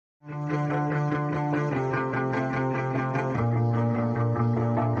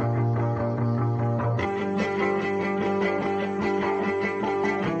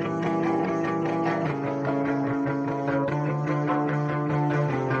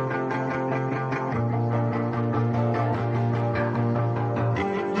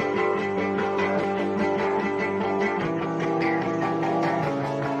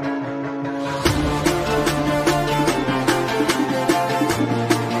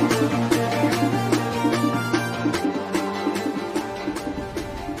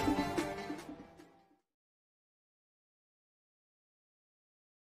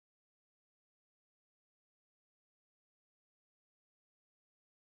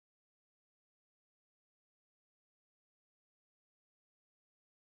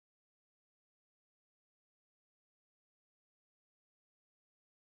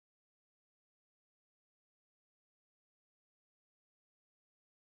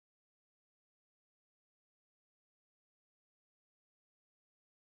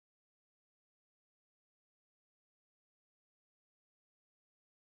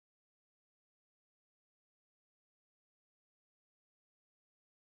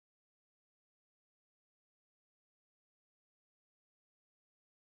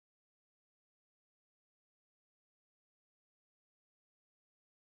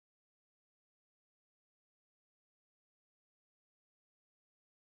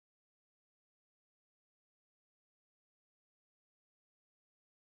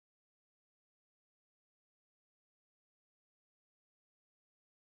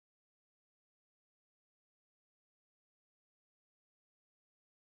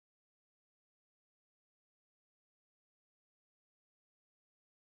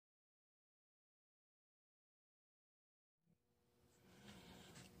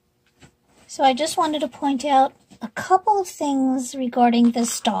So I just wanted to point out a couple of things regarding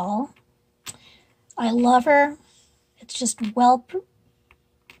this doll. I love her. It's just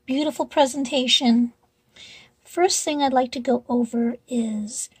beautiful presentation. First thing I'd like to go over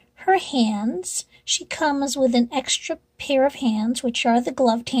is her hands. She comes with an extra pair of hands, which are the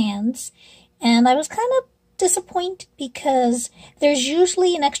gloved hands. And I was kind of disappointed because there's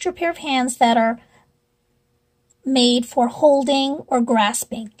usually an extra pair of hands that are made for holding or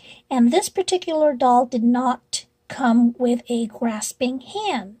grasping. And this particular doll did not come with a grasping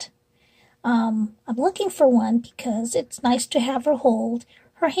hand. I'm looking for one because it's nice to have her hold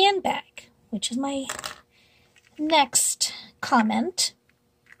her handbag, which is my next comment.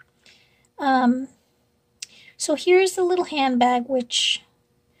 So here's the little handbag, which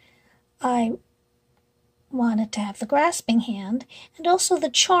I wanted to have the grasping hand. And also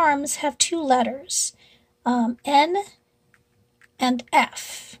the charms have two letters, N and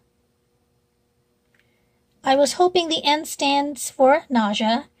F. I was hoping the N stands for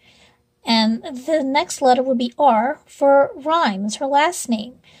Nadja, and the next letter would be R for Rhymes, her last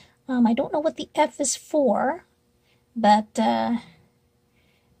name. I don't know what the F is for, but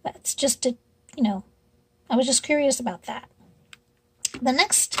that's just a, I was just curious about that. The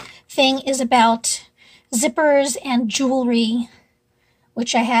next thing is about zippers and jewelry,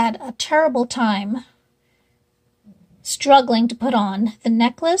 which I had a terrible time struggling to put on. The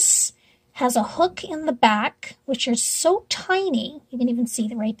necklace has a hook in the back, which are so tiny. You can even see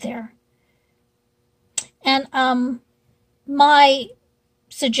it right there. And my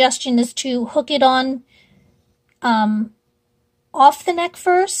suggestion is to hook it on off the neck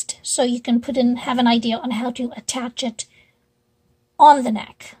first, so you can have an idea on how to attach it on the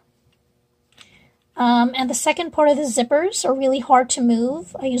neck. And the second part of the zippers are really hard to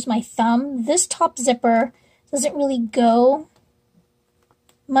move. I use my thumb. This top zipper doesn't really go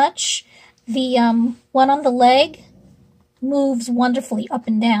much. The one on the leg moves wonderfully up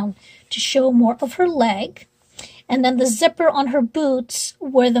and down to show more of her leg. And then the zipper on her boots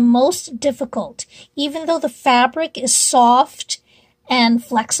were the most difficult. Even though the fabric is soft and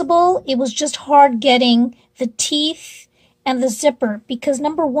flexible, it was just hard getting the teeth and the zipper, because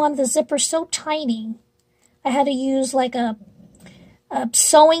number one, the zipper's so tiny. I had to use like a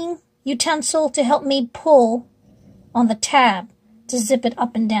sewing utensil to help me pull on the tab to zip it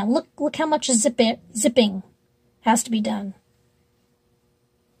up and down. Look how much zipping has to be done.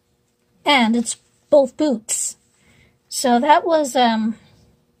 And it's both boots. So that was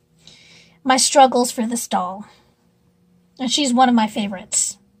my struggles for this doll. And she's one of my favorites.